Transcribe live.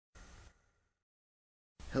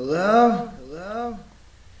Hello? Hello?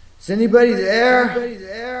 Is anybody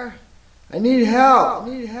there? I need help.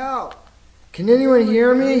 Can anyone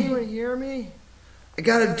hear me? I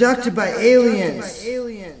got abducted by aliens.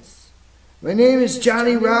 My name is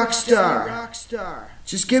Johnny Rockstar.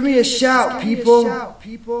 Just give me a shout, people.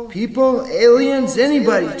 People, aliens,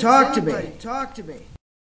 anybody, talk to me.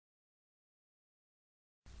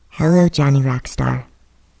 Hello, Johnny Rockstar.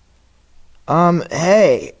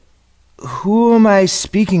 Hey. Who am I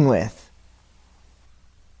speaking with?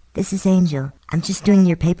 This is Angel. I'm just doing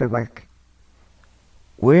your paperwork.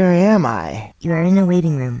 Where am I? You are in a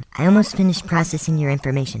waiting room. I almost finished processing your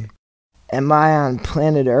information. Am I on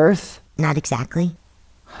planet Earth? Not exactly.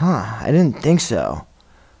 I didn't think so.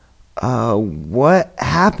 What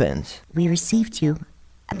happened? We received you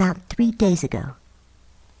about 3 days ago.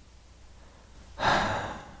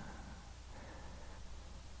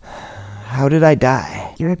 How did I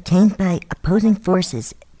die? You're obtained by opposing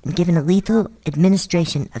forces and given a lethal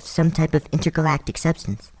administration of some type of intergalactic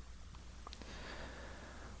substance.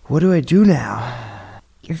 What do I do now?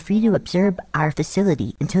 You're free to observe our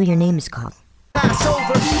facility until your name is called. Pass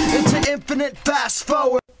over into infinite fast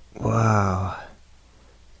forward. Wow.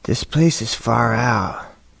 This place is far out.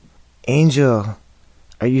 Angel,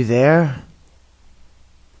 are you there?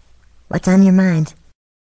 What's on your mind?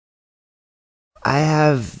 I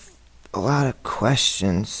have a lot of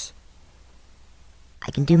questions.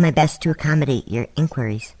 I can do my best to accommodate your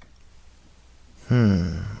inquiries.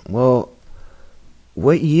 Well,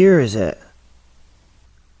 what year is it?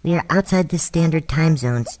 We are outside the standard time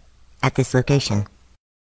zones at this location.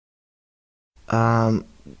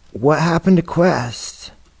 What happened to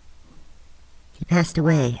Quest? He passed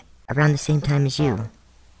away around the same time as you.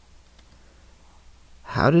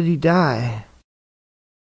 How did he die?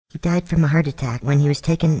 He died from a heart attack when he was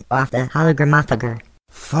taken off the hologramophager.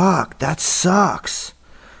 Fuck, that sucks.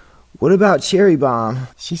 What about Cherry Bomb?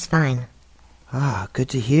 She's fine. Good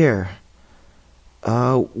to hear.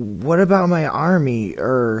 What about my army,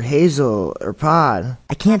 or Hazel, or Pod?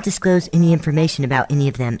 I can't disclose any information about any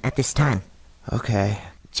of them at this time. Okay.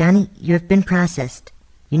 Johnny, you have been processed.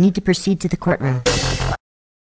 You need to proceed to the courtroom.